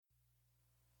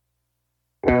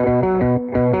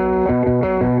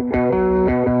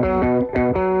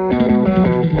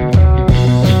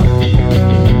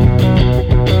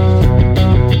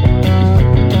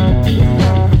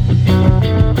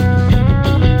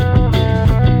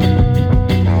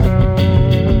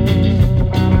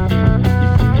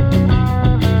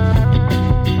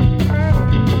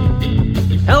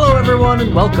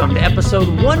and welcome to episode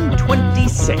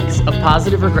 126 of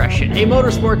Positive Regression, a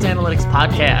motorsports analytics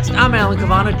podcast. I'm Alan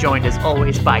Cavana, joined as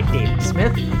always by David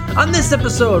Smith. On this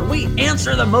episode, we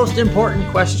answer the most important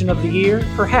question of the year,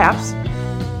 perhaps.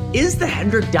 Is the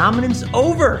Hendrick dominance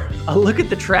over? A look at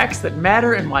the tracks that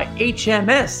matter and why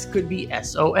HMS could be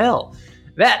SOL.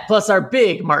 That plus our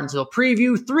big Martinsville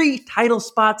preview, 3 title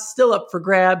spots still up for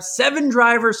grabs, 7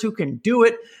 drivers who can do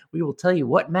it. We will tell you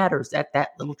what matters at that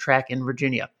little track in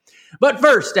Virginia. But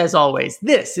first, as always,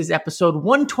 this is episode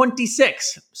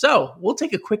 126. So we'll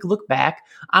take a quick look back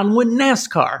on when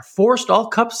NASCAR forced all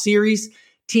Cup Series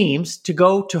teams to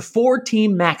go to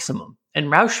 4-team maximum, and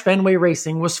Roush Fenway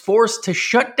Racing was forced to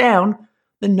shut down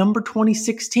the number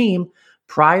 26 team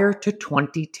prior to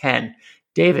 2010.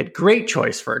 David, great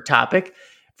choice for a topic.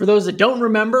 For those that don't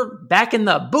remember, back in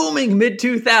the booming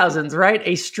mid-2000s, right,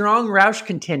 a strong Roush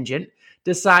contingent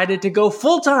decided to go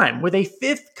full-time with a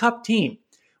 5th Cup team.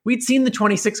 We'd seen the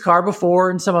 26 car before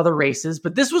in some other races,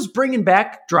 but this was bringing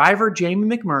back driver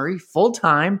Jamie McMurray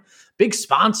full-time, big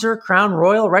sponsor, Crown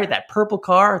Royal, right, that purple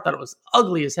car. I thought it was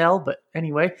ugly as hell, but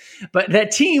anyway. But that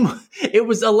team, it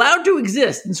was allowed to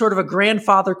exist in sort of a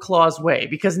grandfather clause way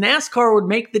because NASCAR would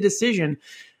make the decision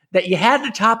that you had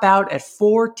to top out at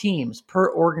 4 teams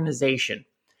per organization.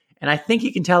 And I think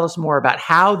you can tell us more about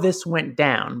how this went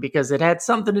down because it had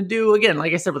something to do, again,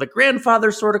 like I said, with a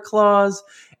grandfather sort of clause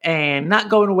and not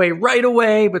going away right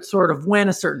away, but sort of when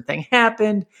a certain thing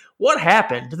happened. What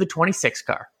happened to the 26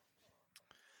 car?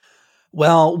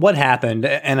 Well, what happened,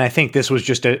 and I think this was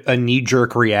just a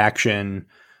knee-jerk reaction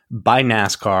by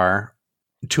NASCAR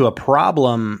to a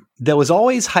problem that was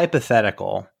always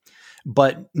hypothetical,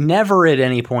 but never at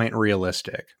any point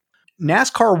realistic.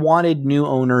 NASCAR wanted new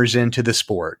owners into the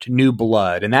sport, new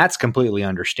blood, and that's completely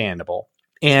understandable.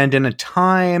 And in a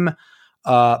time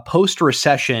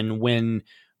post-recession when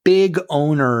big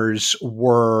owners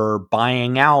were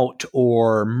buying out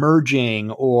or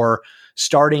merging or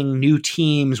starting new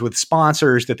teams with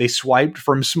sponsors that they swiped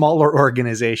from smaller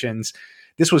organizations,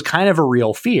 this was kind of a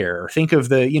real fear. Think of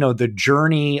the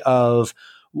journey of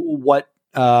what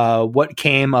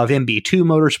came of MB2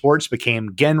 Motorsports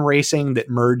became Gen Racing that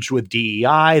merged with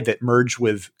DEI, that merged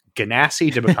with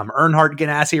Ganassi to become Earnhardt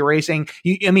Ganassi Racing.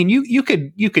 You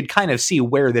could kind of see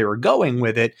where they were going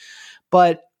with it,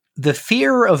 but the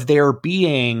fear of there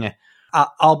being,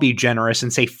 I'll be generous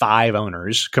and say 5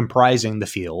 owners comprising the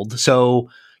field. So,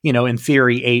 in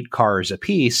theory, 8 cars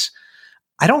apiece.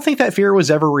 I don't think that fear was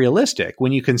ever realistic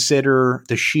when you consider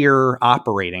the sheer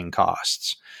operating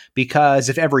costs. Because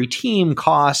if every team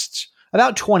costs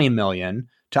about $20 million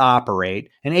to operate,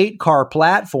 an 8-car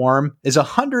platform is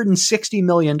 $160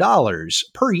 million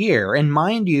per year. And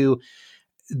mind you,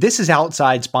 this is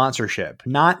outside sponsorship,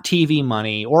 not TV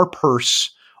money or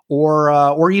purse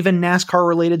or even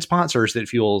NASCAR-related sponsors that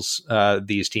fuels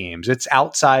these teams. It's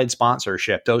outside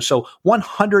sponsorship, though. So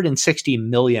 $160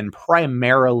 million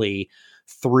primarily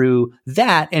through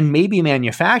that and maybe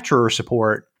manufacturer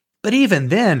support. But even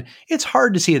then, it's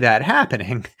hard to see that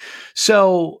happening.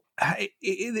 So,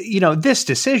 this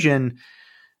decision,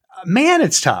 man,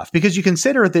 it's tough because you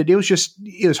consider that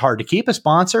it was hard to keep a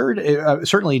sponsor,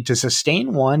 certainly to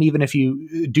sustain one, even if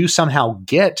you do somehow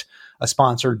get a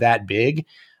sponsor that big.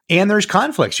 And there's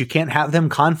conflicts. You can't have them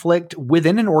conflict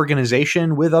within an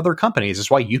organization with other companies.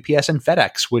 That's why UPS and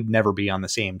FedEx would never be on the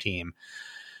same team.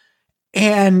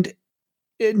 And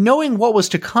knowing what was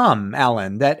to come,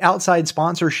 Alan, that outside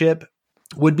sponsorship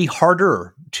would be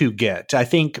harder to get. I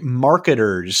think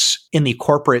marketers in the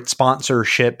corporate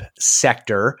sponsorship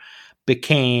sector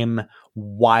became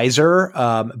wiser,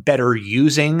 better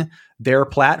using their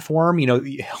platform.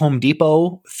 Home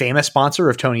Depot, famous sponsor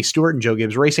of Tony Stewart and Joe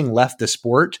Gibbs Racing, left the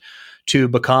sport to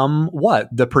become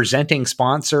the presenting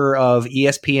sponsor of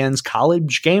ESPN's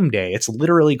College Game Day. It's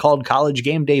literally called College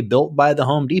Game Day, built by the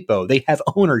Home Depot. They have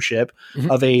ownership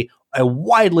of a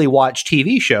widely watched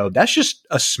TV show. That's just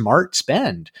a smart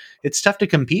spend. It's tough to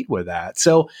compete with that.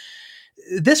 So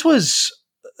this was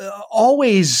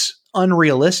always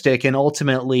unrealistic and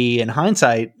ultimately, in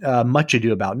hindsight, much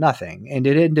ado about nothing. And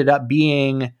it ended up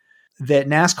being that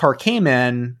NASCAR came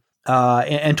in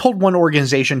and told one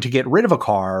organization to get rid of a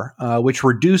car, which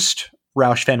reduced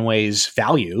Roush Fenway's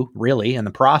value, really, in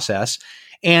the process,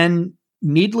 and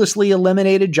needlessly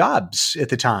eliminated jobs at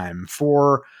the time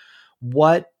for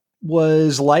what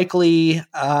was likely,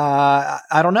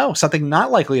 something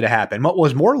not likely to happen. What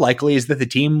was more likely is that the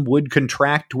team would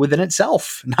contract within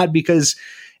itself, not because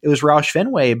it was Roush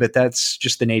Fenway, but that's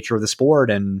just the nature of the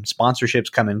sport, and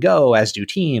sponsorships come and go, as do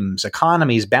teams.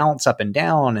 Economies bounce up and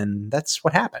down, and that's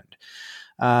what happened.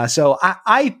 So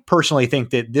I personally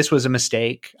think that this was a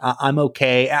mistake. I'm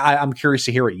okay. I'm curious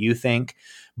to hear what you think.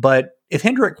 But if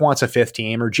Hendrick wants a fifth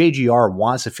team or JGR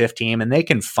wants a fifth team and they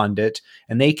can fund it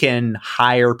and they can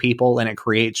hire people and it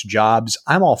creates jobs,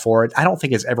 I'm all for it. I don't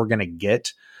think it's ever going to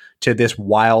get to this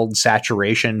wild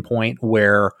saturation point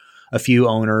where a few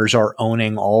owners are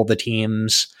owning all the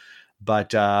teams.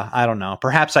 But I don't know.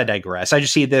 Perhaps I digress. I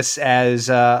just see this as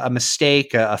a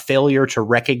mistake, a failure to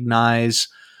recognize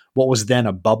what was then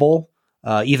a bubble,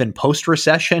 even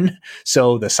post-recession.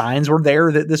 So the signs were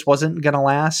there that this wasn't going to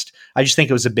last. I just think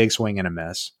it was a big swing and a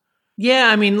miss. Yeah,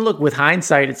 I mean, look, with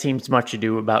hindsight, it seems much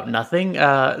ado about nothing.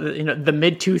 The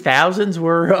mid-2000s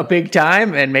were a big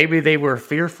time, and maybe they were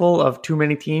fearful of too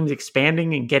many teams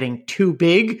expanding and getting too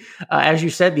big. As you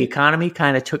said, the economy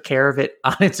kind of took care of it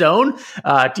on its own.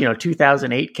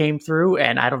 2008 came through,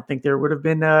 and I don't think there would have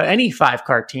been any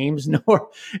 5-car teams,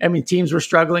 teams were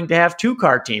struggling to have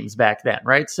 2-car teams back then,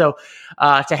 right? So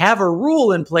to have a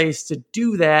rule in place to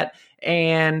do that,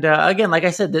 and again, like I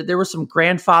said, there was some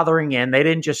grandfathering in. They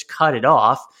didn't just cut it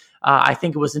off. I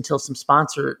think it was until some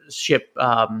sponsorship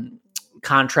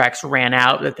contracts ran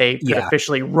out that they could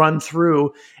officially run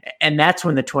through. And that's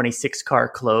when the 26 car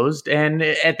closed. And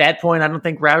at that point, I don't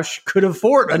think Roush could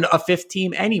afford a fifth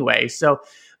team anyway. So,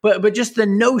 but just the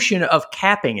notion of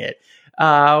capping it,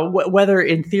 whether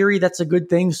in theory that's a good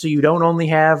thing, so you don't only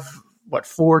have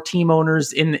 4 team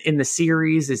owners in the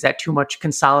series? Is that too much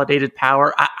consolidated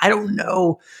power? I don't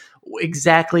know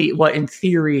exactly what in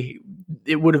theory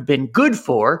it would have been good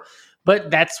for, but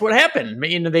that's what happened.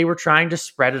 They were trying to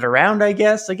spread it around, I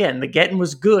guess. Again, the getting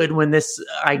was good when this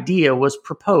idea was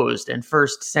proposed and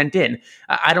first sent in.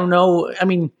 I don't know. I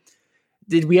mean,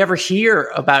 did we ever hear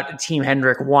about Team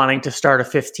Hendrick wanting to start a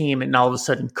fifth team and all of a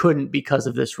sudden couldn't because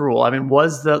of this rule? I mean,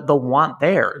 was the want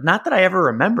there? Not that I ever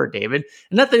remember, David.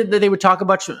 And not that they would talk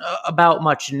about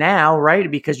much now,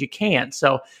 right? Because you can't.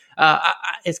 So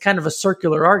it's kind of a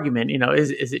circular argument.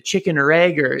 Is it chicken or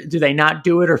egg, or do they not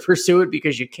do it or pursue it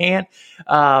because you can't?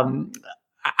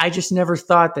 I just never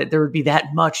thought that there would be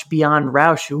that much beyond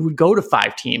Roush who would go to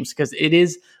 5 teams, because it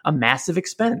is a massive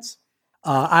expense.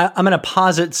 I'm going to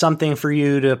posit something for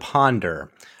you to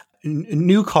ponder.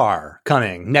 New car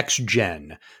coming, next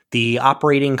gen. The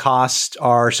operating costs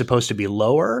are supposed to be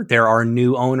lower. There are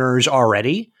new owners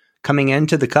already coming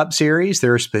into the Cup Series.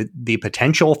 There's the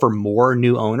potential for more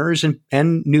new owners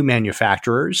and new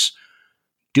manufacturers.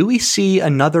 Do we see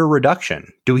another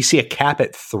reduction? Do we see a cap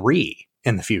at 3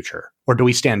 in the future? Or do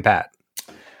we stand pat?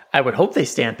 I would hope they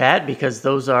stand pat, because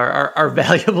those are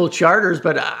valuable charters.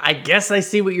 But I guess I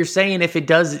see what you're saying. If it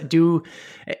does do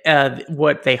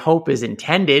what they hope is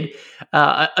intended,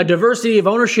 a diversity of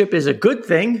ownership is a good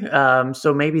thing.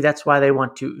 So maybe that's why they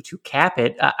want to cap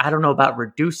it. I don't know about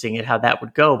reducing it, how that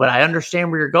would go, but I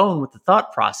understand where you're going with the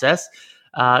thought process,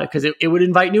 because it would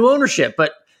invite new ownership.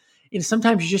 But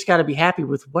sometimes you just got to be happy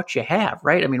with what you have,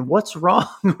 right? I mean, what's wrong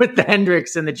with the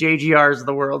Hendricks and the JGRs of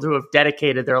the world who have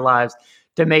dedicated their lives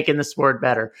to making the sport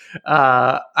better?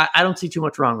 I don't see too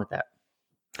much wrong with that.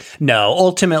 No,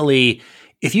 ultimately,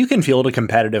 if you can field a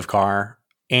competitive car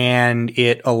and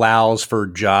it allows for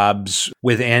jobs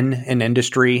within an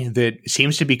industry that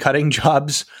seems to be cutting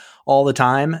jobs all the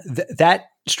time, that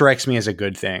strikes me as a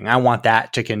good thing. I want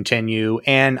that to continue.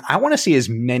 And I want to see as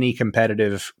many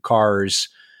competitive cars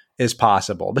as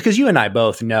possible, because you and I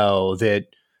both know that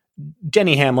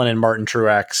Denny Hamlin and Martin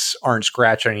Truex aren't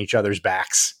scratching each other's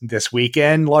backs this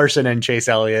weekend. Larson and Chase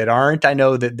Elliott aren't. I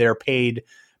know that they're paid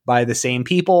by the same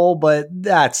people, but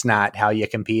that's not how you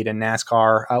compete in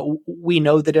NASCAR. We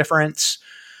know the difference.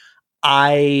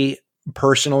 I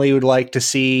personally would like to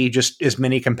see just as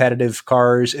many competitive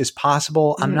cars as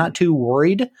possible. I'm not too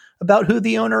worried about who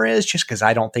the owner is, just because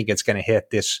I don't think it's going to hit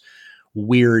this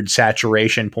weird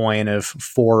saturation point of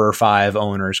 4 or 5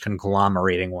 owners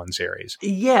conglomerating one series.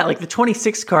 Yeah, like the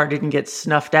 26 car didn't get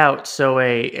snuffed out so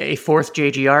a 4th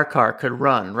JGR car could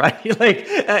run, right?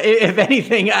 If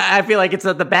anything, I feel like it's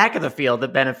at the back of the field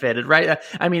that benefited, right?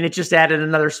 I mean, it just added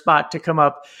another spot to come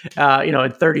up,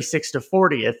 in 36 to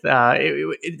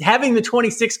 40th. Having the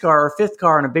 26 car or 5th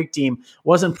car on a big team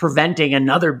wasn't preventing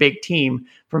another big team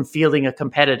from fielding a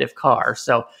competitive car.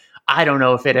 So I don't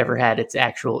know if it ever had its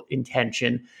actual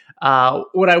intention.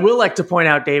 What I will like to point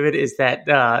out, David, is that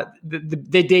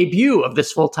the debut of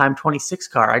this full-time 26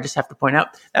 car, I just have to point out,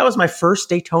 that was my first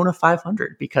Daytona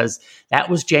 500, because that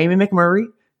was Jamie McMurray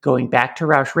going back to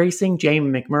Roush Racing.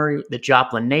 Jamie McMurray, the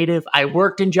Joplin native. I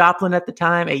worked in Joplin at the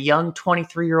time, a young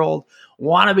 23-year-old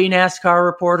wannabe NASCAR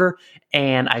reporter,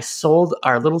 and I sold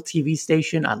our little TV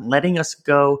station on letting us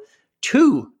go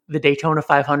to the Daytona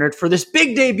 500 for this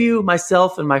big debut,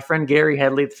 myself and my friend Gary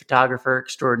Headley, the photographer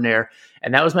extraordinaire.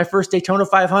 And that was my first Daytona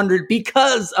 500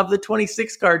 because of the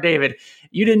 26 car, David.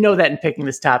 You didn't know that in picking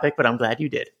this topic, but I'm glad you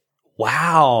did.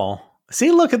 Wow.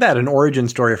 See, look at that. An origin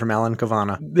story from Alan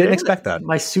Cavanna. Didn't expect that.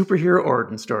 My superhero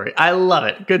origin story. I love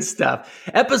it. Good stuff.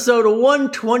 Episode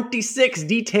 126,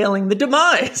 detailing the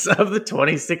demise of the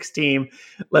 26 team.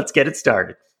 Let's get it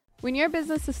started. When your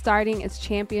business is starting its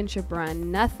championship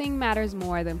run, nothing matters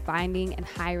more than finding and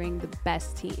hiring the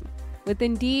best team. With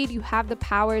Indeed, you have the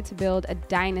power to build a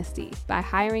dynasty by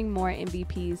hiring more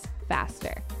MVPs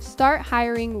faster. Start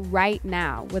hiring right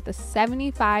now with a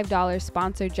 $75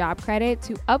 sponsored job credit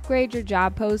to upgrade your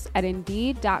job post at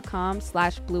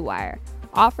Indeed.com/Blue Wire.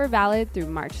 Offer valid through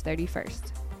March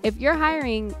 31st. If you're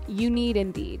hiring, you need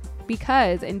Indeed,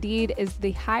 because Indeed is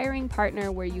the hiring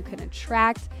partner where you can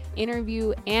attract,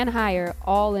 interview, and hire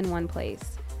all in one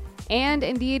place. And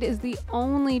Indeed is the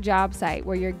only job site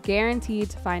where you're guaranteed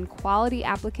to find quality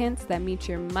applicants that meet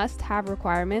your must-have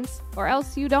requirements, or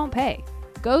else you don't pay.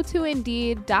 Go to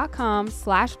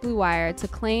Indeed.com/Blue Wire to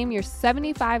claim your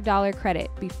 $75 credit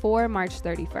before March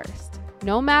 31st.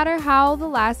 No matter how the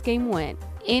last game went,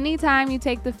 anytime you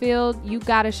take the field, you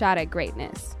got a shot at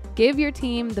greatness. Give your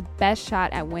team the best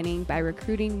shot at winning by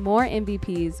recruiting more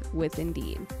MVPs with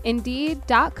Indeed.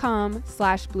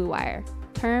 Indeed.com/Blue Wire.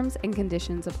 Terms and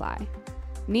conditions apply.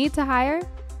 Need to hire?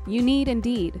 You need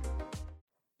Indeed.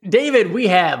 David, we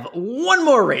have one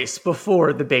more race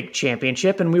before the big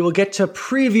championship, and we will get to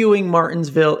previewing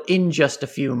Martinsville in just a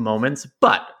few moments.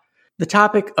 But the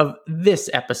topic of this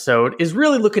episode is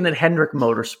really looking at Hendrick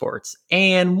Motorsports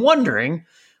and wondering,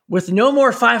 with no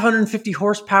more 550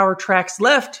 horsepower tracks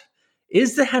left,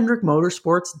 is the Hendrick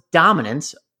Motorsports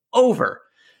dominance over?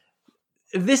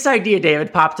 This idea,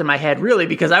 David, popped in my head really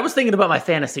because I was thinking about my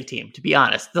fantasy team, to be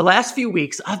honest. The last few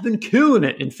weeks, I've been killing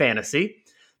it in fantasy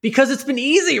because it's been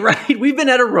easy, right? We've been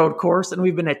at a road course and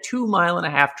we've been at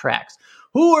 2.5-mile tracks.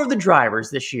 Who are the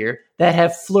drivers this year that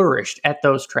have flourished at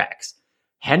those tracks?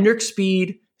 Hendrick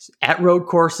Speed at road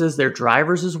courses, their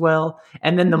drivers as well.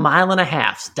 And then the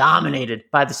 1.5 dominated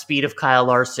by the speed of Kyle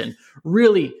Larson,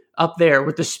 really up there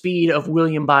with the speed of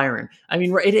William Byron. I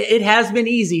mean, it has been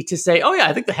easy to say, oh yeah,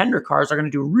 I think the Hendrick cars are going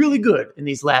to do really good in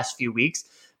these last few weeks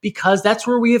because that's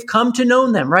where we have come to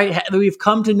know them, right? We've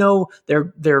come to know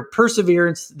their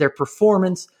perseverance, their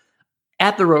performance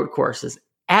at the road courses,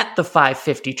 at the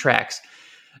 550 tracks.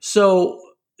 So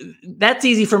that's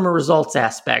easy from a results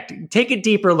aspect. Take a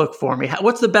deeper look for me.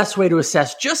 What's the best way to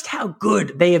assess just how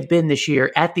good they have been this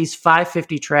year at these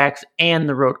 550 tracks and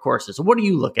the road courses? What do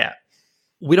you look at?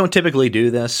 We don't typically do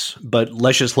this, but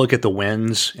let's just look at the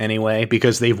wins anyway,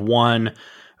 because they've won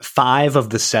 5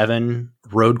 of the 7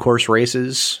 road course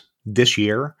races this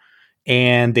year,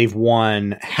 and they've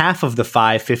won half of the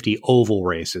 550 oval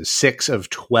races, 6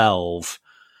 of 12.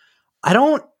 I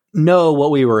don't know what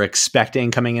we were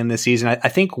expecting coming in this season. I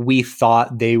think we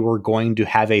thought they were going to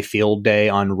have a field day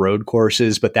on road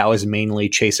courses, but that was mainly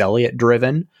Chase Elliott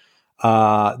driven.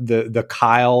 The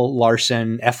Kyle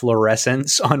Larson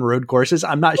efflorescence on road courses.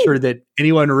 I'm not sure that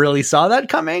anyone really saw that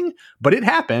coming, but it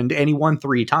happened, and he won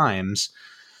 3 times.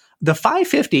 The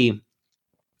 550,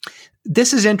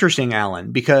 this is interesting,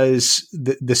 Alan, because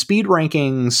the speed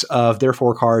rankings of their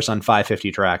 4 cars on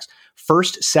 550 tracks,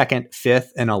 1st, 2nd, 5th,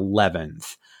 and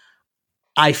 11th.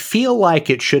 I feel like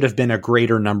it should have been a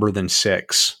greater number than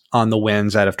 6 on the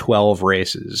wins out of 12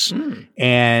 races.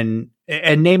 And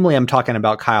namely, I'm talking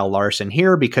about Kyle Larson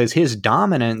here because his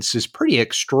dominance is pretty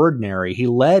extraordinary. He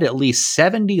led at least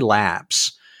 70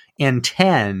 laps in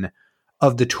 10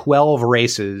 of the 12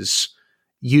 races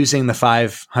using the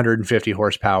 550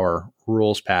 horsepower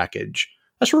rules package.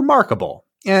 That's remarkable.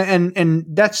 And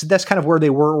that's kind of where they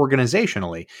were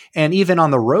organizationally. And even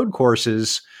on the road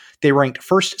courses, they ranked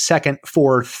 1st, 2nd,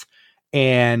 4th,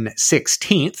 and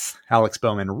 16th. Alex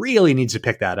Bowman really needs to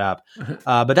pick that up.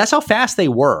 But that's how fast they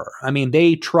were. I mean,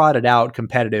 they trotted out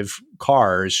competitive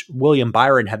cars. William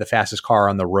Byron had the fastest car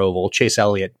on the Roval. Chase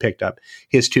Elliott picked up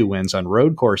his 2 wins on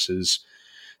road courses.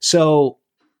 So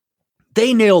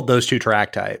they nailed those 2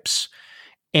 track types.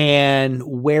 And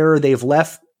where they've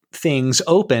left things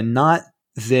open, not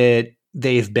that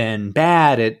they've been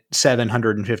bad at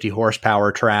 750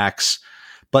 horsepower tracks,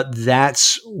 but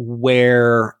that's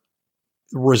where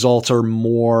results are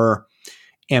more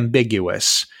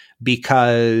ambiguous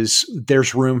because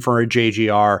there's room for a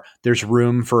JGR, there's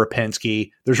room for a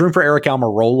Penske, there's room for Eric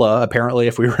Almirola, apparently,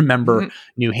 if we remember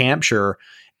New Hampshire.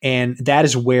 And that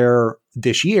is where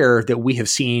this year that we have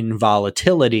seen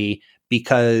volatility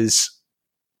because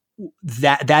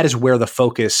that is where the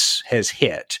focus has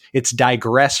hit. It's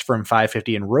digressed from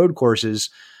 550 and road courses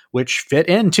which fit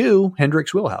into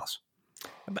Hendrick's wheelhouse.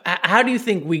 How do you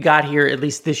think we got here, at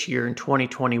least this year in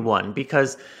 2021?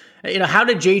 Because, how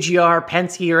did JGR,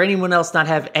 Penske, or anyone else not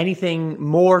have anything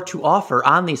more to offer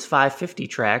on these 550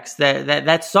 tracks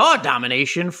that saw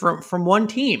domination from one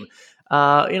team?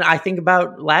 I think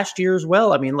about last year as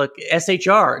well. I mean, look,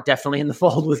 SHR definitely in the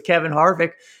fold with Kevin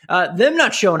Harvick. Them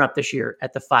not showing up this year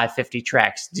at the 550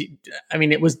 tracks. Do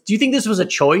you think this was a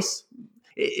choice?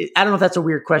 I don't know if that's a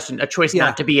weird question, a choice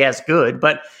not to be as good,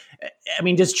 but I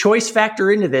mean, does choice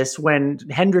factor into this when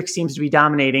Hendrick seems to be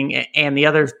dominating and the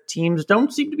other teams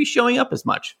don't seem to be showing up as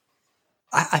much?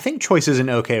 I think choice is an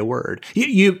okay word.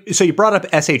 So you brought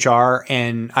up SHR,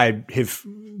 and I have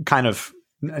kind of,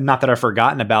 not that I've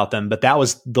forgotten about them, but that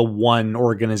was the one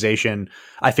organization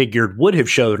I figured would have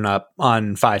shown up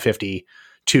on 550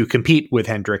 to compete with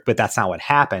Hendrick, but that's not what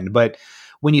happened. But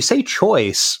when you say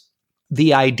choice,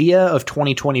 the idea of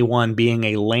 2021 being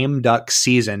a lame duck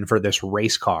season for this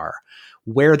race car,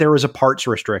 where there was a parts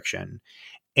restriction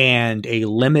and a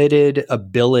limited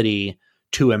ability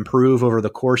to improve over the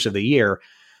course of the year,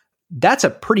 that's a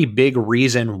pretty big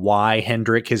reason why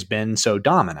Hendrick has been so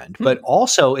dominant. But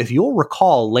also, if you'll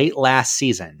recall, late last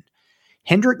season,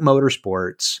 Hendrick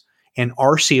Motorsports and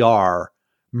RCR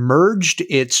merged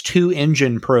its two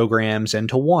engine programs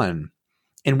into one.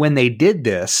 And when they did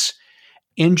this,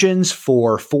 engines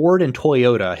for Ford and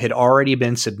Toyota had already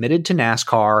been submitted to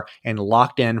NASCAR and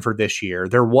locked in for this year.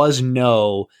 There was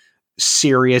no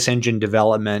serious engine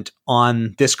development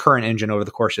on this current engine over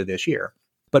the course of this year.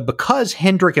 But because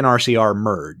Hendrick and RCR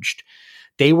merged,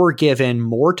 they were given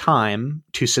more time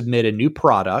to submit a new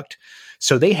product.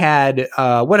 So they had,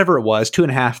 whatever it was,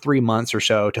 2.5, 3 months or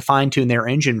so to fine-tune their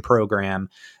engine program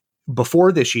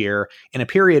before this year, in a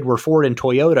period where Ford and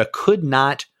Toyota could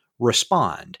not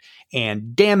respond.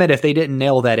 And damn it if they didn't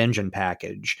nail that engine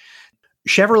package.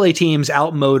 Chevrolet teams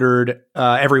outmotored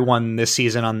everyone this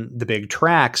season on the big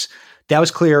tracks. That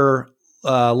was clear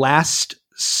last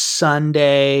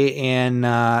Sunday in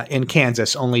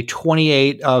Kansas. Only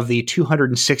 28 of the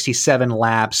 267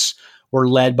 laps were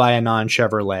led by a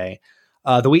non-Chevrolet.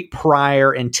 The week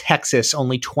prior in Texas,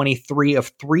 only 23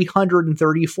 of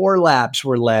 334 laps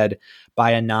were led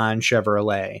by a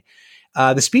non-Chevrolet.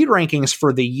 The speed rankings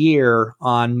for the year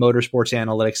on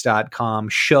motorsportsanalytics.com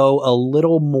show a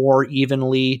little more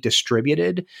evenly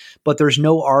distributed, but there's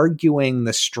no arguing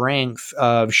the strength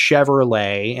of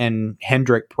Chevrolet and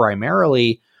Hendrick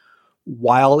primarily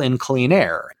while in clean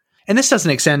air. And this doesn't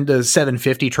extend to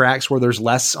 750 tracks where there's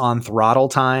less on throttle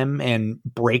time and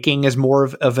braking is more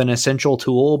of an essential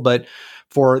tool. But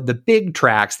for the big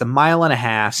tracks, the 1.5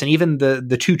 miles, and even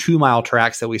the 2 mile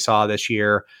tracks that we saw this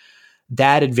year,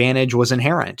 that advantage was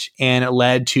inherent, and it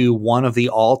led to one of the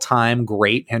all-time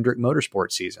great Hendrick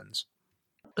Motorsports seasons.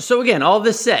 So again, all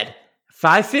this said,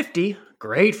 550,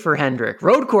 great for Hendrick.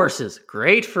 Road courses,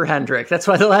 great for Hendrick. That's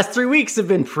why the last 3 weeks have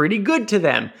been pretty good to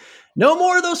them. No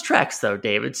more of those tracks, though,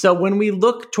 David. So when we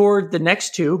look toward the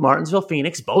next two, Martinsville,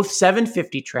 Phoenix, both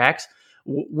 750 tracks,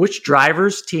 which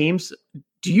drivers, teams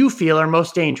do you feel are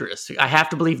most dangerous? I have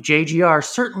to believe JGR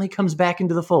certainly comes back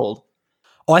into the fold.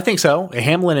 Oh, I think so.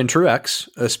 Hamlin and Truex,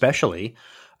 especially.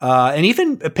 And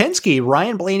even Penske,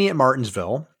 Ryan Blaney at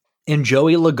Martinsville and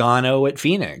Joey Logano at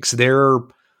Phoenix. They're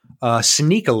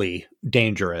sneakily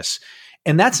dangerous.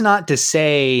 And that's not to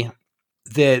say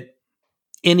that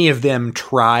any of them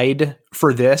tried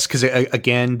for this, because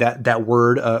again, that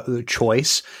word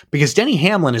choice, because Denny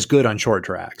Hamlin is good on short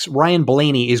tracks. Ryan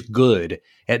Blaney is good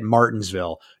at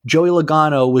Martinsville. Joey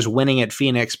Logano was winning at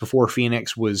Phoenix before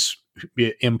Phoenix was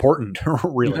important,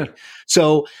 really.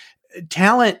 So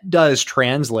talent does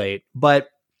translate, but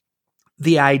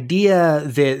the idea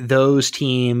that those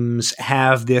teams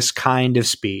have this kind of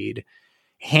speed,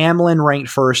 Hamlin ranked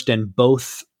first in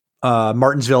both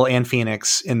Martinsville and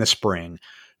Phoenix in the spring.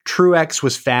 Truex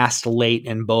was fast late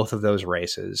in both of those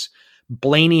races.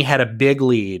 Blaney had a big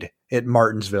lead at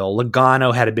Martinsville.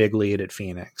 Logano had a big lead at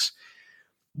Phoenix.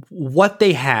 What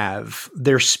they have,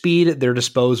 their speed at their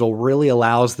disposal, really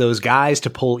allows those guys to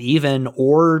pull even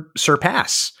or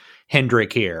surpass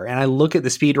Hendrick here. And I look at the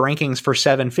speed rankings for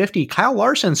 750. Kyle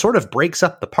Larson sort of breaks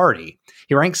up the party.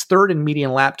 He ranks third in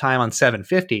median lap time on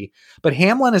 750, but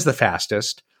Hamlin is the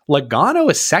fastest. Logano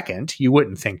is second. You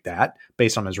wouldn't think that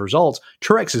based on his results.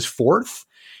 Truex is fourth,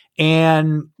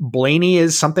 and Blaney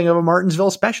is something of a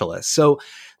Martinsville specialist. So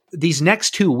these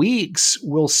next 2 weeks,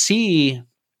 we'll see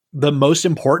the most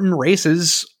important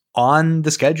races on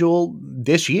the schedule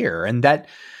this year. And that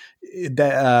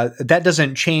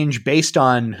doesn't change based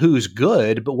on who's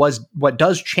good, but what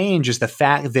does change is the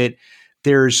fact that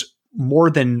there's more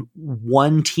than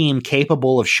one team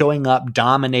capable of showing up,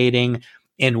 dominating,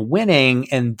 in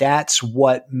winning. And that's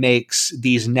what makes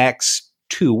these next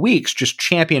 2 weeks, just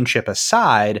championship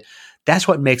aside, that's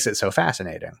what makes it so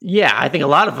fascinating. Yeah, I think a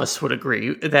lot of us would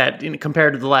agree that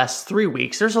compared to the last 3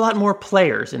 weeks, there's a lot more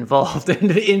players involved in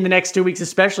the next 2 weeks,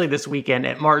 especially this weekend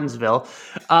at Martinsville.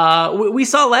 We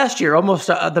saw last year almost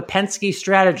the Penske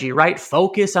strategy, right?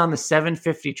 Focus on the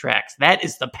 750 tracks. That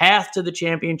is the path to the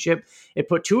championship. It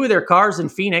put 2 of their cars in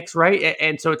Phoenix, right?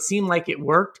 And so it seemed like it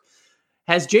worked.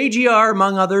 Has JGR,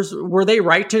 among others, were they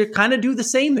right to kind of do the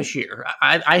same this year?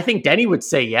 I think Denny would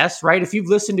say yes, right? If you've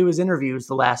listened to his interviews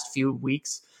the last few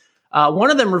weeks,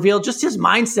 one of them revealed just his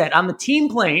mindset on the team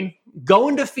plane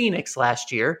going to Phoenix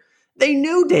last year. They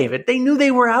knew, David, they knew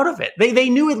they were out of it. They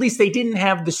knew at least they didn't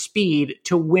have the speed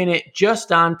to win it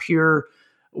just on pure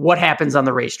what happens on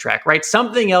the racetrack, right?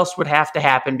 Something else would have to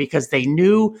happen because they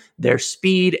knew their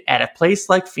speed at a place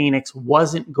like Phoenix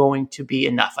wasn't going to be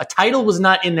enough. A title was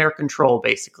not in their control,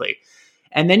 basically.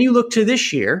 And then you look to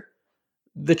this year,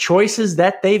 the choices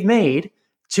that they've made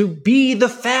to be the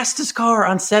fastest car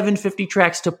on 750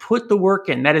 tracks, to put the work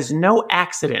in. That is no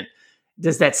accident.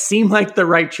 Does that seem like the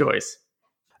right choice?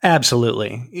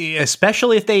 Absolutely.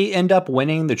 Especially if they end up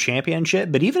winning the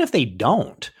championship. But even if they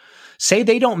don't, say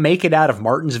they don't make it out of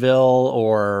Martinsville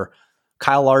or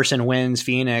Kyle Larson wins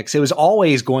Phoenix, it was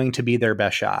always going to be their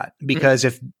best shot. Because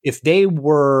if they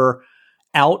were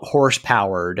out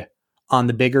horsepowered on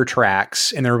the bigger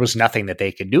tracks and there was nothing that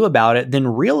they could do about it, then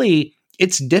really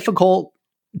it's difficult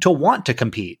to want to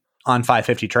compete on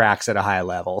 550 tracks at a high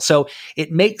level. So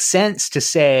it makes sense to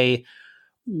say,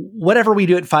 whatever we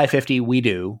do at 550, we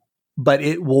do, but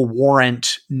it will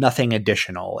warrant nothing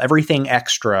additional. Everything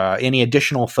extra, any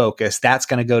additional focus, that's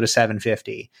going to go to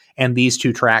 750 and these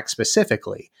 2 tracks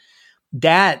specifically.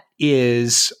 That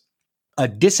is a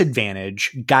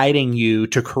disadvantage guiding you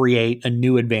to create a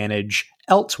new advantage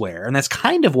elsewhere. And that's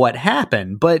kind of what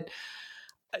happened. But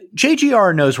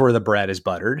JGR knows where the bread is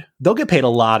buttered. They'll get paid a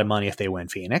lot of money if they win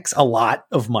Phoenix, a lot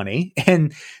of money.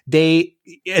 And they,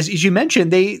 as you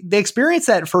mentioned, they experienced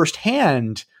that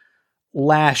firsthand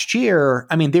last year.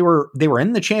 I mean, they were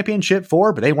in the championship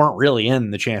 4, but they weren't really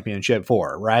in the championship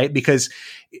 4, right? Because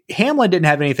Hamlin didn't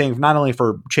have anything, not only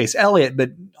for Chase Elliott,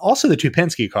 but also the 2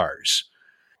 Penske cars.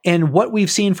 And what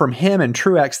we've seen from him and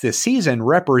Truex this season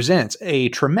represents a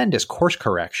tremendous course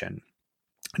correction.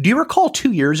 Do you recall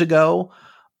 2 years ago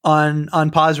on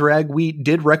Pause Reg, we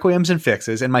did Requiems and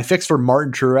Fixes, and my fix for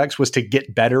Martin Truex was to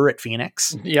get better at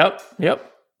Phoenix? Yep.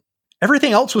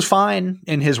 Everything else was fine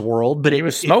in his world, but he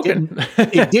was smoking.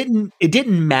 It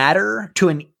didn't matter to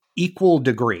an equal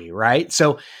degree, right?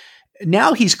 So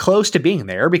now he's close to being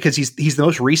there because he's the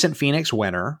most recent Phoenix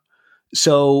winner.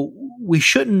 So we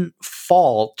shouldn't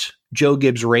fault Joe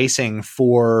Gibbs Racing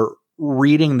for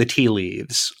reading the tea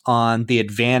leaves on the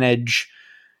advantage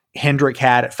Hendrick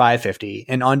had at 550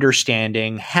 and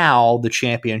understanding how the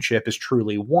championship is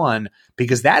truly won,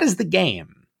 because that is the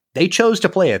game. They chose to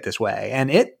play it this way,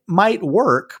 and it might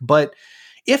work, but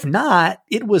if not,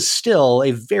 it was still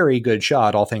a very good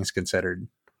shot, all things considered.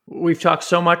 We've talked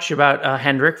so much about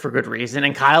Hendrick for good reason,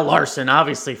 and Kyle Larson,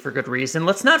 obviously, for good reason.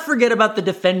 Let's not forget about the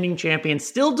defending champion,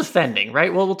 still defending,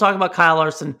 right? Well, we'll talk about Kyle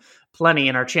Larson plenty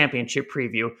in our championship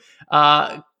preview.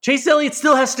 Chase Elliott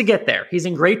still has to get there. He's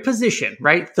in great position,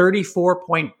 right?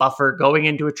 34-point buffer going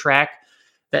into a track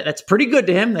that's pretty good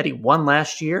to him that he won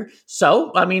last year.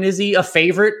 So, I mean, is he a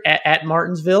favorite at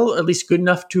Martinsville, at least good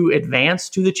enough to advance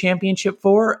to the championship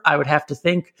for? I would have to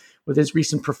think with his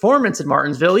recent performance at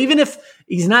Martinsville, even if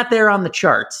he's not there on the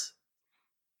charts,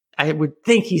 I would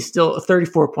think he's still a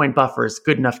 34-point buffer is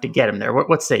good enough to get him there.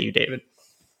 What say you, David?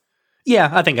 Yeah,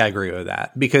 I think I agree with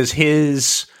that, because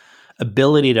his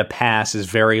ability to pass is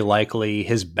very likely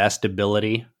his best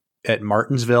ability at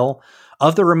Martinsville.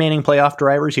 Of the remaining playoff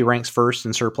drivers, he ranks first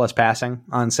in surplus passing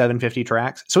on 750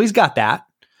 tracks. So he's got that.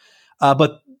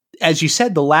 But as you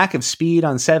said, the lack of speed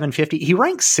on 750, he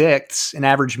ranks 6th in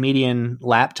average median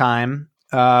lap time.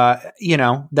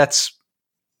 That's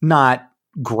not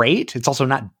great. It's also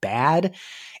not bad.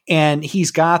 And he's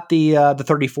got the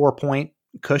 34-point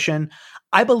cushion.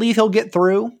 I believe he'll get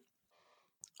through.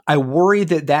 I worry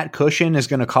that cushion is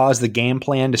going to cause the game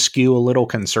plan to skew a little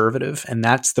conservative. And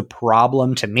that's the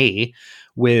problem to me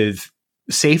with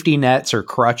safety nets or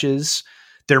crutches.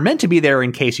 They're meant to be there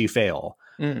in case you fail,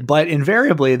 but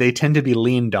invariably they tend to be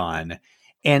leaned on.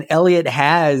 And Elliott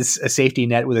has a safety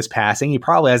net with his passing. He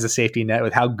probably has a safety net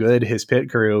with how good his pit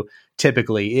crew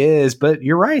typically is. But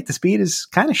you're right. The speed is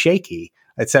kind of shaky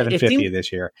at 750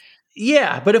 this year.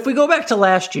 Yeah, but if we go back to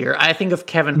last year, I think of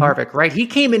Kevin Harvick, right? He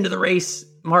came into the race,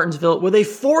 Martinsville, with a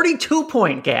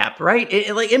 42-point gap,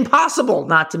 right? Like impossible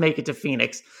not to make it to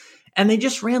Phoenix. and they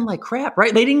just ran like crap,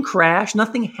 right? They didn't crash.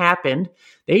 Nothing happened.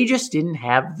 They just didn't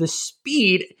have the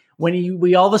speed when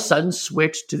we all of a sudden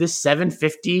switched to this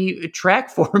 750 track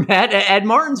format at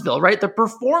Martinsville, right? The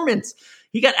performance,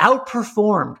 he got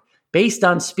outperformed based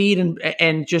on speed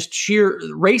and just sheer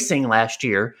racing last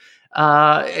year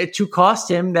to cost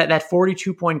him that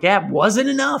 42-point gap wasn't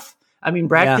enough. I mean,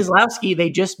 Brad Keselowski, they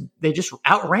just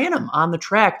outran him on the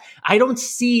track. I don't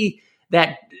see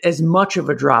that as much of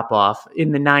a drop off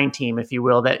in the 9 team, if you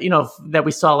will, that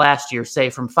we saw last year, say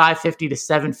from 550 to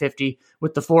 750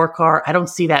 with the 4 car. I don't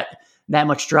see that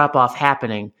much drop off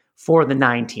happening for the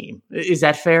 9 team. Is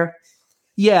that fair?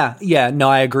 Yeah. No,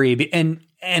 I agree.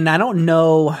 And I don't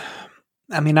know.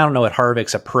 I mean, I don't know what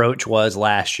Harvick's approach was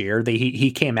last year.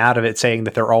 He came out of it saying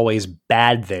that they're always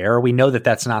bad there. We know that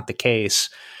that's not the case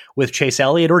with Chase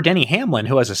Elliott or Denny Hamlin,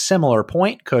 who has a similar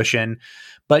point cushion.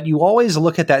 But you always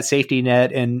look at that safety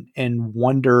net and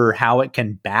wonder how it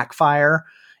can backfire.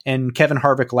 And Kevin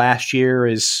Harvick last year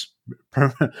is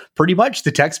pretty much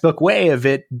the textbook way of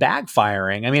it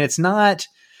backfiring. I mean, it's not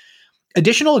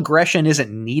additional aggression isn't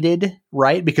needed,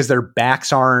 right? Because their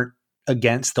backs aren't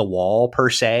against the wall per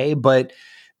se, but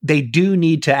they do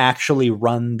need to actually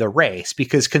run the race,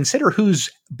 because consider who's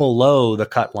below the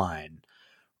cut line.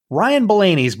 Ryan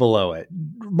Blaney's below it.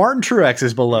 Martin Truex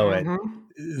is below it.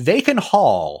 They can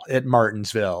haul at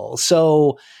Martinsville.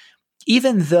 So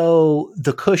even though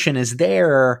the cushion is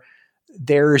there,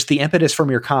 there's the impetus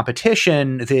from your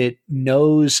competition that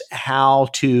knows how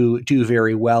to do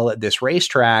very well at this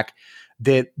racetrack,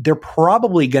 that they're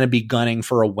probably going to be gunning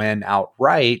for a win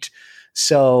outright.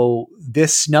 So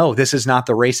this is not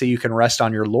the race that you can rest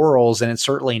on your laurels. And it's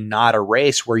certainly not a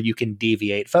race where you can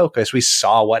deviate focus. We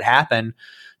saw what happened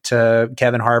to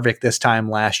Kevin Harvick this time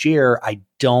last year. I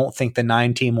don't think the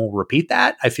 9 team will repeat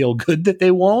that. I feel good that they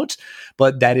won't,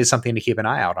 but that is something to keep an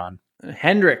eye out on.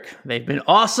 Hendrick, they've been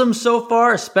awesome so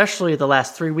far, especially the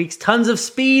last 3 weeks. Tons of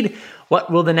speed.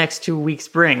 What will the next 2 weeks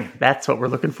bring? That's what we're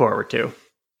looking forward to.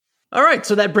 All right,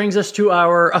 so that brings us to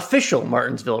our official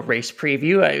Martinsville race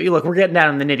preview. Look, we're getting down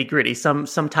in the nitty-gritty. Some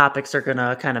topics are going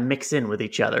to kind of mix in with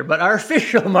each other. But our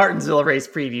official Martinsville race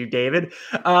preview, David,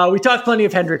 we talked plenty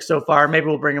of Hendrick so far. Maybe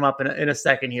we'll bring him up in a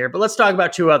second here. But let's talk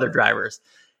about 2 other drivers,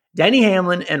 Denny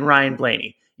Hamlin and Ryan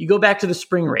Blaney. You go back to the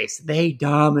spring race. They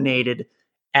dominated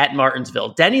at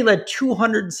Martinsville. Denny led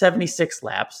 276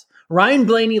 laps. Ryan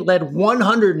Blaney led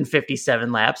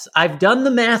 157 laps. I've done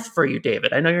the math for you,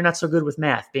 David. I know you're not so good with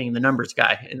math, being the numbers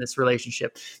guy in this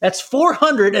relationship. That's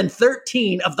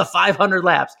 413 of the 500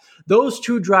 laps those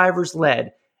 2 drivers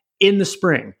led in the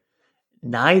spring.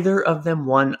 Neither of them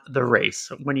won the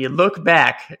race. When you look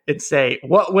back and say,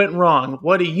 what went wrong?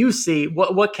 What do you see?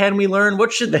 What can we learn?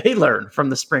 What should they learn from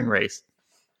the spring race?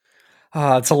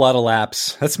 It's a lot of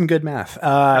laps. That's some good math.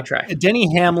 I'll try.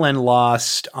 Denny Hamlin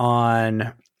lost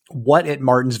on what at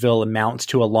Martinsville amounts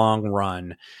to a long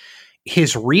run.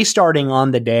 His restarting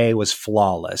on the day was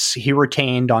flawless. He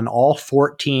retained on all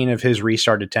 14 of his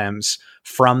restart attempts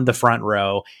from the front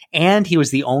row, and he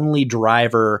was the only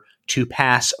driver to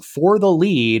pass for the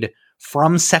lead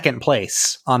from second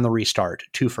place on the restart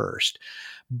to first.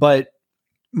 But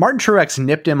Martin Truex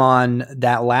nipped him on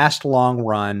that last long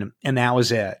run, and that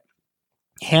was it.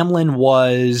 Hamlin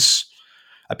was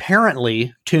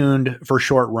apparently tuned for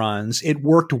short runs. It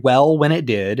worked well when it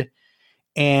did.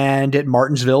 And at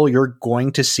Martinsville, you're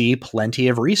going to see plenty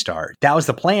of restart. That was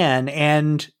the plan.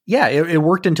 And yeah, it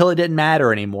worked until it didn't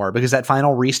matter anymore, because that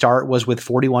final restart was with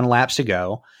 41 laps to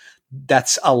go.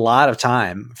 That's a lot of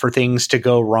time for things to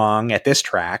go wrong at this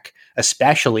track,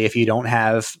 especially if you don't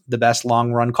have the best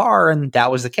long run car. And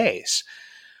that was the case.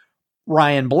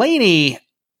 Ryan Blaney,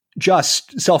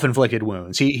 just self-inflicted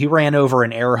wounds. He ran over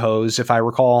an air hose, if I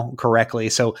recall correctly.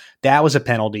 So that was a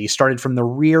penalty. Started from the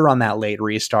rear on that late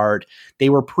restart. They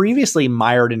were previously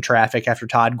mired in traffic after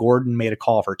Todd Gordon made a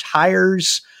call for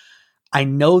tires. I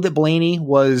know that Blaney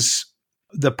was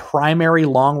the primary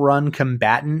long run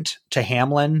combatant to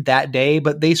Hamlin that day,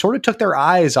 but they sort of took their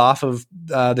eyes off of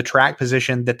the track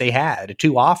position that they had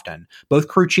too often. Both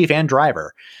crew chief and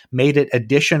driver made it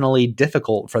additionally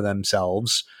difficult for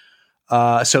themselves.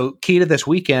 So key to this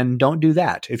weekend, don't do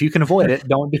that. If you can avoid it,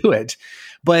 don't do it.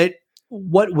 But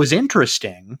what was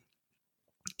interesting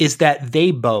is that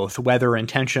they both, whether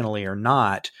intentionally or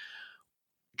not,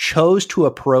 chose to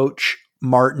approach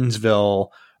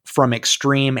Martinsville from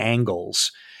extreme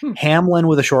angles. Hamlin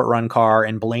with a short run car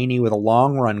and Blaney with a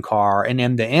long run car. And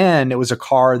in the end, it was a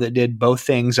car that did both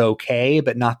things okay,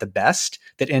 but not the best,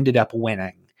 that ended up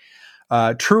winning.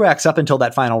 Truex, up until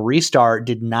that final restart,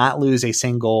 did not lose a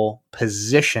single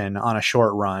position on a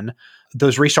short run.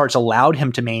 those restarts allowed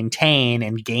him to maintain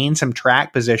and gain some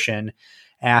track position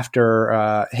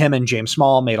after him and James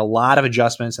Small made a lot of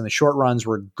adjustments, and the short runs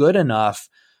were good enough.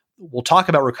 We'll talk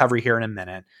about recovery here in a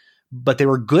minute, but they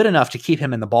were good enough to keep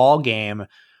him in the ball game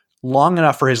long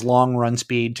enough for his long run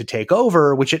speed to take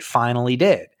over, which it finally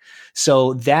did.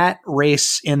 So that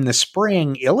race in the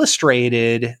spring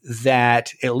illustrated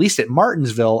that, at least at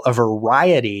Martinsville, a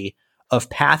variety of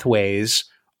pathways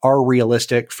are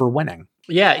realistic for winning.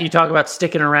 Yeah, you talk about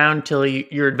sticking around till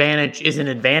your advantage is an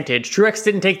advantage. Truex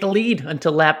didn't take the lead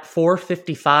until lap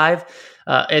 455.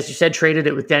 As you said, traded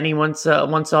it with Denny once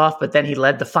off, but then he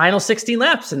led the final 16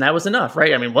 laps, and that was enough,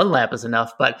 right? I mean, one lap is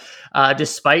enough, but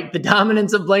despite the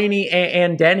dominance of Blaney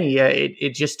and Denny,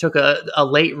 it just took a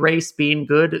late race being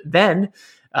good then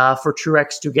for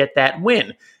Truex to get that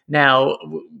win. Now,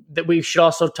 that we should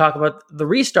also talk about the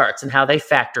restarts and how they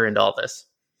factor into all this.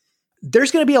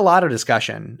 There's going to be a lot of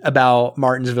discussion about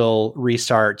Martinsville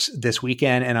restarts this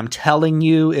weekend, and I'm telling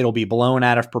you, it'll be blown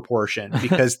out of proportion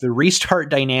because the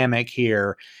restart dynamic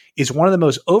here is one of the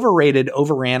most overrated,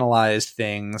 overanalyzed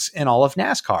things in all of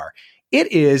NASCAR.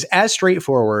 It is as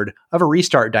straightforward of a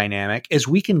restart dynamic as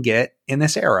we can get in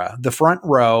this era. The front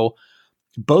row,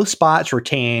 both spots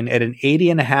retain at an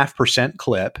 80.5%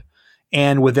 clip.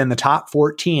 And within the top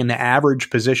 14, the average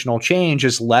positional change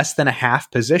is less than a half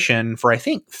position for, I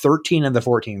think, 13 of the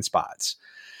 14 spots.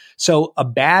 So a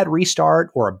bad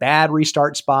restart or a bad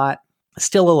restart spot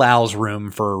still allows room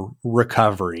for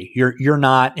recovery. You're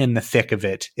not in the thick of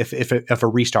it if a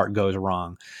restart goes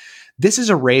wrong. This is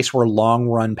a race where long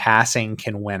run passing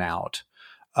can win out.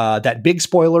 That big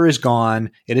spoiler is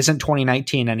gone. It isn't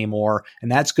 2019 anymore.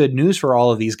 And that's good news for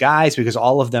all of these guys because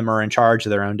all of them are in charge of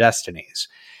their own destinies.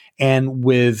 And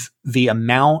with the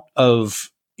amount of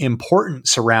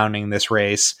importance surrounding this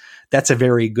race, that's a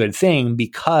very good thing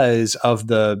because of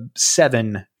the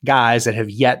 7 guys that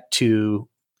have yet to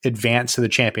advance to the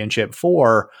championship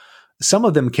 4. Some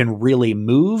of them can really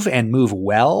move and move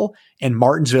well, and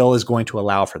Martinsville is going to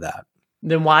allow for that.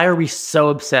 Then why are we so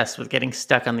obsessed with getting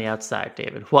stuck on the outside,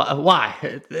 David?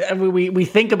 Why? We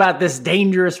think about this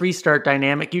dangerous restart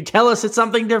dynamic. You tell us it's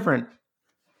something different.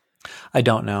 I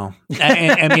don't know.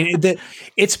 I mean,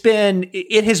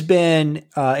 it has been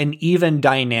an even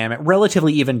dynamic,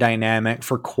 relatively even dynamic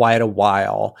for quite a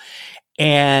while.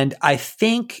 And I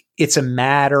think it's a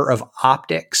matter of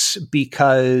optics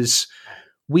because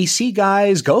we see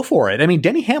guys go for it. I mean,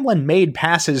 Denny Hamlin made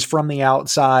passes from the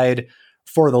outside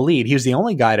for the lead. He was the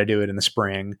only guy to do it in the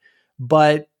spring.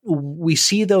 But we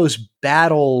see those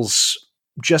battles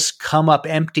just come up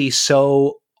empty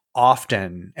so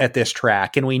often at this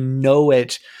track, and we know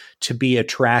it to be a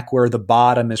track where the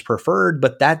bottom is preferred,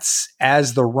 but that's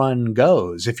as the run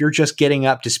goes. If you're just getting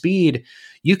up to speed,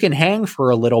 you can hang for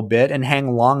a little bit and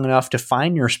hang long enough to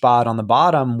find your spot on the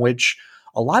bottom, which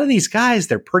a lot of these guys,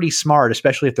 they're pretty smart,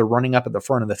 especially if they're running up at the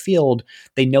front of the field.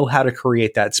 They know how to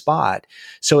create that spot.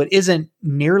 So it isn't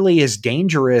nearly as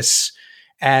dangerous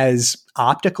as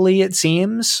optically it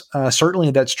seems.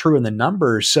 Certainly that's true in the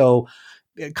numbers. So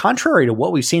contrary to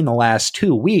what we've seen the last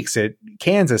 2 weeks at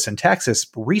Kansas and Texas,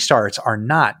 restarts are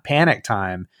not panic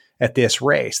time at this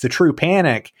race. The true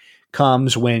panic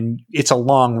comes when it's a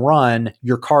long run,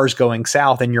 your car's going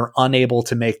south, and you're unable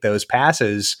to make those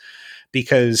passes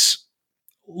because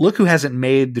look who hasn't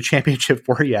made the championship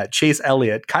 4 yet. Chase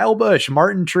Elliott, Kyle Busch,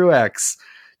 Martin Truex,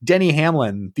 Denny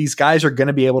Hamlin. These guys are going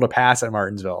to be able to pass at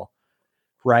Martinsville,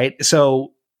 right?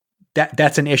 So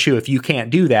that's an issue. If you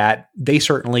can't do that, they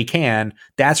certainly can.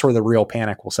 That's where the real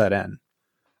panic will set in.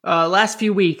 Last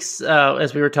few weeks,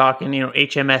 as we were talking,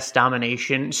 HMS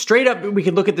domination, straight up, we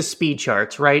could look at the speed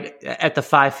charts, right, at the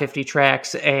 550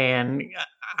 tracks. And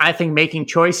I think making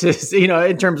choices,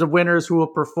 in terms of winners who will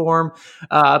perform,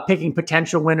 picking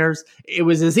potential winners, it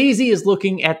was as easy as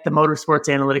looking at the Motorsports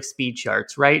Analytics speed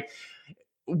charts, right?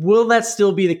 Will that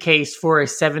still be the case for a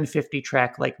 750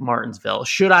 track like Martinsville?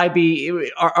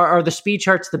 Are the speed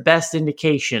charts the best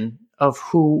indication of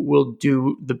who will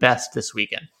do the best this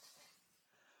weekend?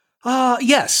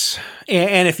 Yes.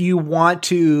 And if you want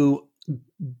to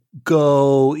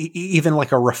go even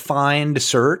like a refined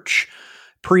search,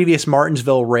 previous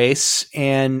Martinsville race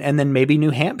and then maybe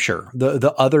New Hampshire,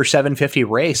 the other 750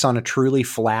 race on a truly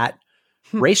flat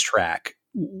racetrack.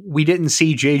 We didn't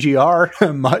see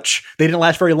JGR much. They didn't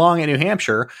last very long at New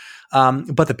Hampshire,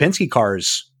 but the Penske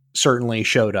cars certainly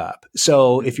showed up.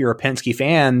 So if you're a Penske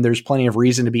fan, there's plenty of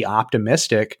reason to be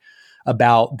optimistic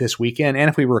about this weekend. And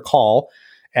if we recall,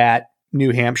 at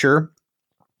New Hampshire,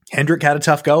 Hendrick had a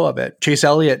tough go of it. Chase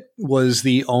Elliott was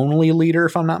the only leader,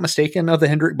 if I'm not mistaken, of the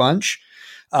Hendrick bunch,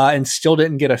 and still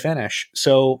didn't get a finish.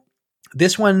 So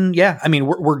This one, yeah, I mean,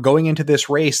 we're going into this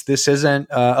race. This isn't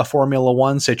a Formula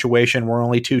One situation where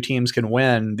only two teams can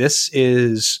win. This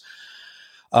is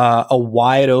a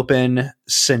wide open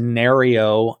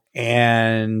scenario,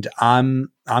 and I'm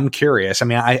curious. I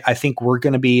mean, I think we're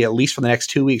going to be, at least for the next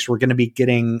 2 weeks, we're going to be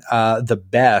getting the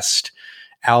best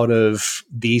out of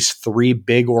these three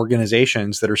big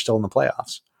organizations that are still in the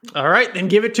playoffs. All right, then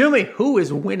give it to me. Who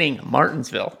is winning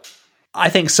Martinsville? I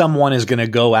think someone is going to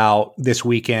go out this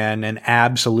weekend and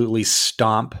absolutely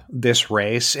stomp this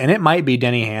race, and it might be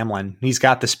Denny Hamlin. He's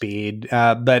got the speed,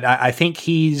 but I think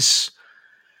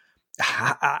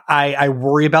I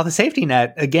worry about the safety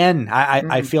net again.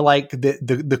 I feel like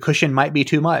the cushion might be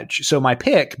too much. So my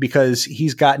pick, because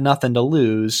he's got nothing to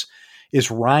lose, is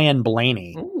Ryan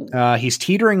Blaney. He's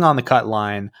teetering on the cut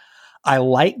line. I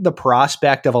like the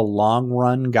prospect of a long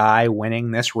run guy winning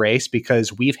this race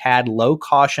because we've had low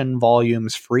caution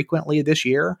volumes frequently this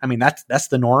year. I mean, that's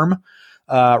the norm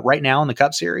right now in the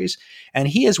Cup Series, and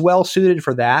he is well suited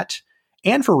for that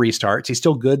and for restarts. He's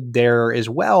still good there as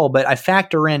well, but I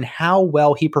factor in how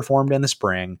well he performed in the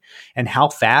spring and how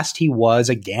fast he was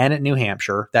again at New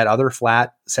Hampshire, that other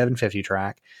flat 750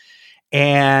 track.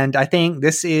 And I think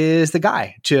this is the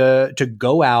guy to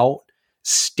go out,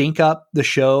 stink up the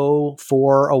show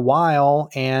for a while,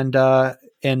 and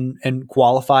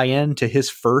qualify into his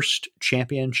first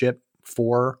championship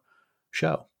 4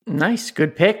 show. Nice.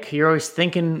 Good pick. You're always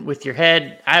thinking with your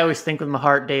head. I always think with my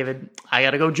heart, David. I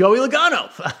got to go Joey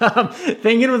Logano.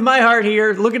 Thinking with my heart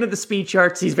here, looking at the speed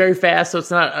charts, he's very fast, so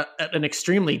it's not an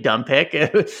extremely dumb pick.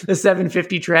 The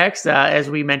 750 tracks, as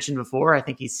we mentioned before, I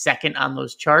think he's second on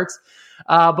those charts.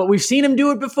 But we've seen him do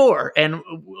it before. And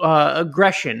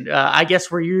aggression, I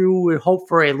guess where you would hope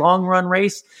for a long run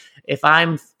race, if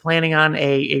I'm planning on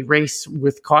a race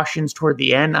with cautions toward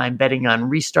the end, I'm betting on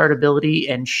restartability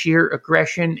and sheer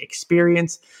aggression,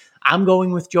 experience. I'm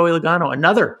going with Joey Logano,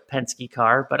 another Penske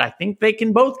car, but I think they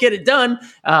can both get it done.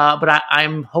 But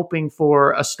I'm hoping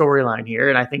for a storyline here,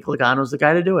 and I think Logano's the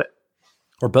guy to do it.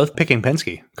 We're both picking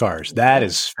Penske cars. That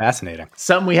is fascinating.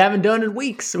 Something we haven't done in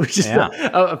weeks, which is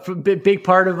a big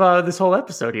part of this whole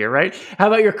episode here, right? How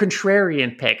about your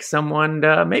contrarian pick? Someone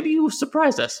maybe you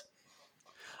surprise us.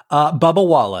 Bubba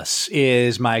Wallace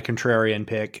is my contrarian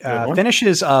pick.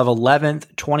 Finishes of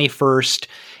 11th, 21st,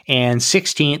 and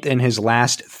 16th in his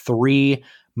last 3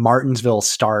 Martinsville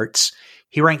starts.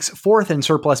 He ranks 4th in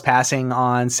surplus passing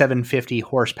on 750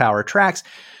 horsepower tracks.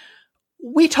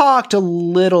 We talked a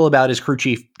little about his crew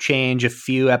chief change a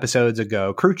few episodes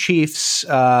ago. Crew chiefs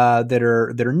that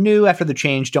are new after the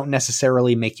change don't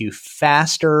necessarily make you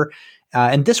faster.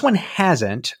 And this one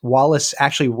hasn't. Wallace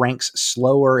actually ranks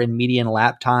slower in median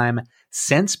lap time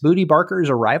since Bootie Barker's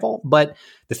arrival, but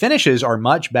the finishes are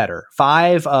much better.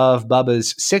 5 of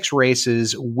Bubba's 6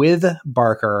 races with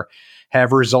Barker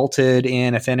have resulted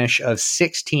in a finish of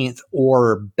 16th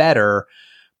or better.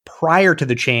 Prior to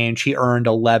the change, he earned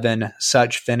 11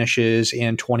 such finishes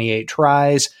in 28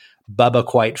 tries. Bubba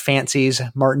quite fancies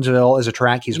Martinsville as a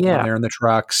track. He's won there in the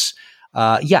trucks.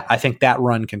 I think that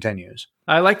run continues.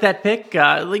 I like that pick.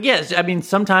 Yes, I mean,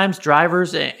 sometimes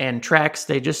drivers and tracks,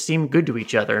 they just seem good to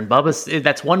each other. And Bubba's,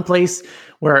 that's one place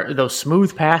where those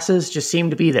smooth passes just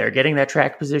seem to be there, getting that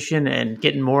track position and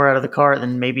getting more out of the car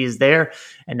than maybe is there.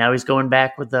 And now he's going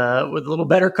back with a little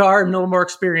better car and a little more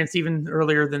experience even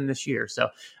earlier than this year. So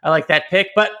I like that pick,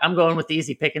 but I'm going with the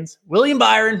easy pickings. William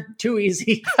Byron, too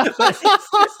easy. but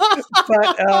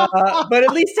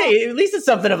at least it's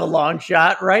something of a long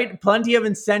shot, right? Plenty of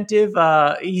incentive.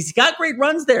 He's got great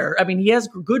runs there. I mean, he has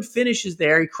good finishes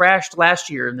there. He crashed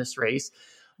last year in this race.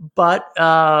 But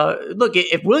look,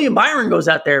 if William Byron goes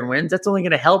out there and wins, that's only going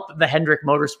to help the Hendrick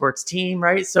Motorsports team,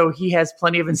 right? So he has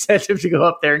plenty of incentive to go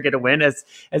up there and get a win, as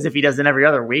if he does in every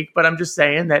other week. But I'm just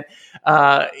saying that,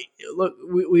 look,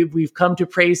 we've come to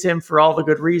praise him for all the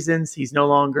good reasons. He's no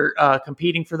longer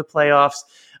competing for the playoffs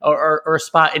or a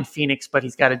spot in Phoenix, but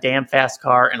he's got a damn fast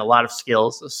car and a lot of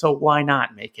skills. So why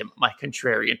not make him my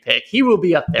contrarian pick? He will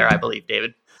be up there, I believe,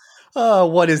 David. Oh,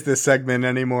 what is this segment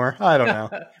anymore? I don't know.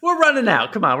 We're running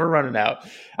out. Come on, we're running out.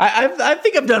 I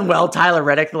think I've done well. Tyler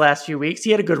Reddick the last few weeks.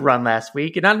 He had a good run last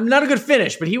week. And not a good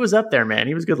finish, but he was up there, man.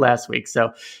 He was good last week.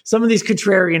 So some of these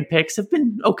contrarian picks have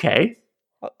been okay.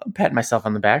 I'm patting myself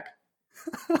on the back.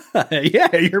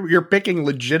 Yeah, you're picking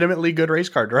legitimately good race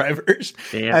car drivers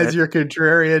as your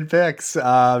contrarian picks.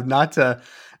 Not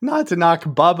to knock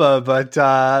Bubba, but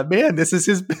man, this is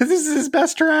his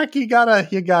best track. You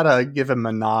gotta give him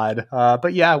a nod.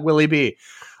 But yeah, Willie B.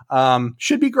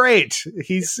 Should be great.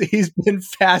 He's been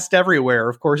fast everywhere.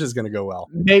 Of course it's going to go well.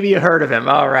 Maybe you heard of him.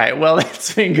 All right. Well,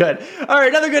 it's been good. All right.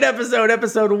 Another good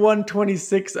episode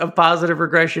 126 of Positive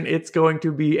Regression. It's going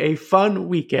to be a fun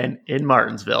weekend in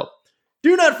Martinsville.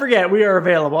 Do not forget, we are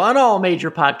available on all major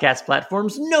podcast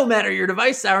platforms, no matter your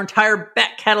device. Our entire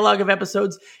back catalog of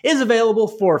episodes is available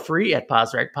for free at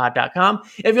PosRecPod.com.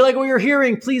 If you like what you're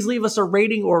hearing, please leave us a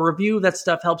rating or review. That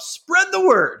stuff helps spread the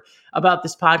word about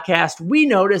this podcast. We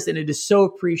notice, and it is so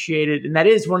appreciated, and that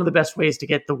is one of the best ways to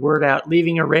get the word out,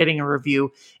 leaving a rating or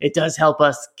review. It does help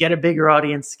us get a bigger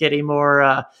audience, get a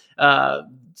more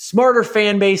smarter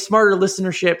fan base, smarter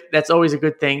listenership. That's always a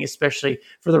good thing, especially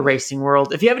for the racing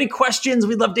world. If you have any questions,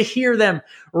 we'd love to hear them.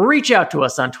 Reach out to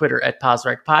us on Twitter at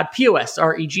PosRecPod,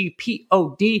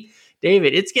 POSREGPOD.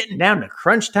 David, it's getting down to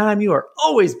crunch time. You are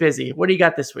always busy. What do you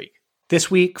got this week? This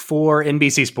week for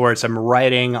NBC Sports, I'm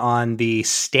writing on the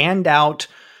standout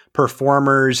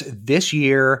performers this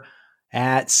year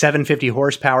at 750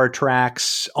 horsepower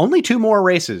tracks. Only 2 more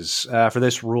races for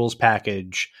this rules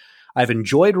package. I've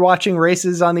enjoyed watching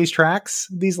races on these tracks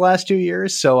these last 2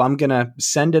 years, so I'm going to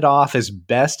send it off as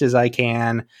best as I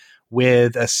can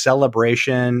with a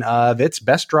celebration of its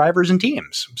best drivers and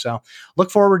teams. So look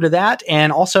forward to that.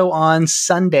 And also on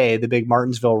Sunday, the big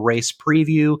Martinsville race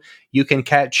preview. You can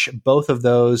catch both of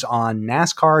those on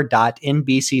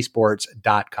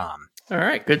NASCAR.NBCsports.com. All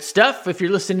right, good stuff. If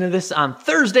you're listening to this on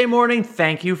Thursday morning,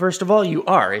 thank you. First of all, you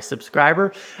are a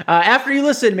subscriber. After you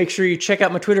listen, make sure you check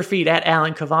out my Twitter feed at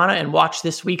Alan Cavanna and watch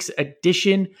this week's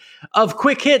edition of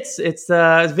Quick Hits. It's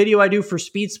a video I do for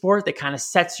Speed Sport that kind of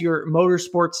sets your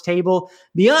motorsports table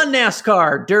beyond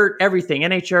NASCAR, dirt, everything,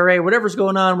 NHRA, whatever's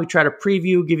going on. We try to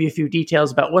preview, give you a few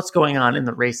details about what's going on in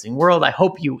the racing world. I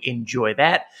hope you enjoy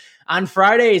that. On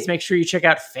Fridays, make sure you check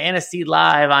out Fantasy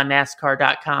Live on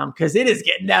NASCAR.com because it is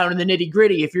getting down in the nitty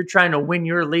gritty. If you're trying to win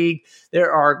your league, there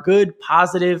are good,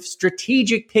 positive,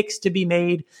 strategic picks to be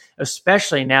made,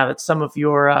 especially now that some of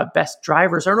your best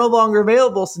drivers are no longer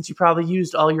available since you probably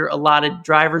used all your allotted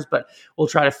drivers, but we'll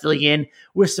try to fill you in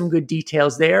with some good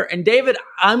details there. And David,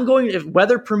 if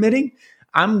weather permitting,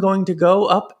 I'm going to go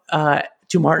up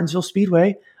to Martinsville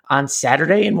Speedway on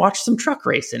Saturday and watch some truck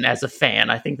racing as a fan.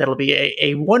 I think that'll be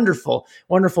a wonderful,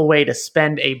 wonderful way to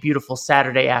spend a beautiful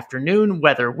Saturday afternoon,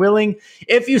 weather willing.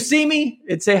 If you see me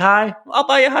and say hi, I'll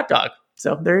buy you a hot dog.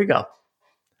 So there you go.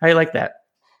 How you like that?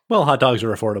 Well, hot dogs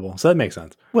are affordable, so that makes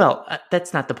sense. Well,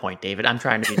 that's not the point, David. I'm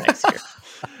trying to be nice here.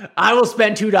 I will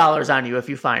spend $2 on you if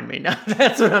you find me. No,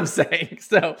 that's what I'm saying.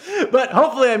 So, but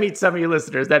hopefully I meet some of you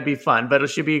listeners. That'd be fun, but it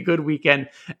should be a good weekend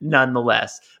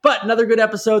nonetheless. But another good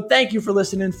episode. Thank you for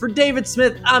listening. For David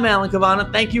Smith, I'm Alan Cavanna.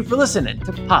 Thank you for listening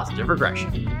to Positive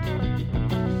Regression.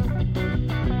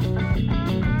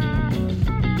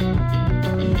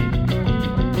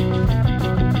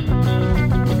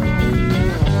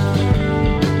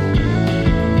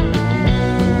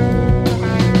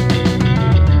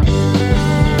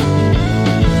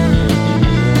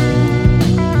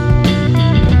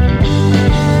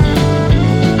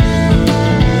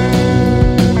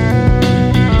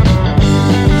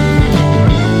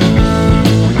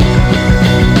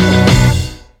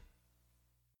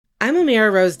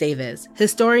 Amira Rose Davis,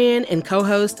 historian and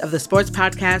co-host of the sports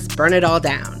podcast Burn It All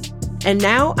Down. And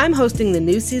now I'm hosting the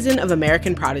new season of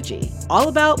American Prodigy, all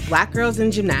about Black girls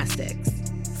in gymnastics.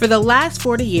 For the last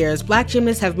 40 years, Black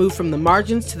gymnasts have moved from the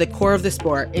margins to the core of the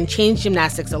sport and changed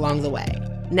gymnastics along the way.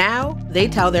 Now, they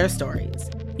tell their stories.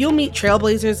 You'll meet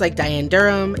trailblazers like Diane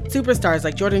Durham, superstars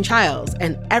like Jordan Childs,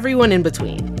 and everyone in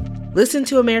between. Listen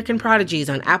to American Prodigies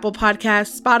on Apple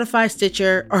Podcasts, Spotify,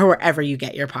 Stitcher, or wherever you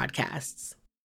get your podcasts.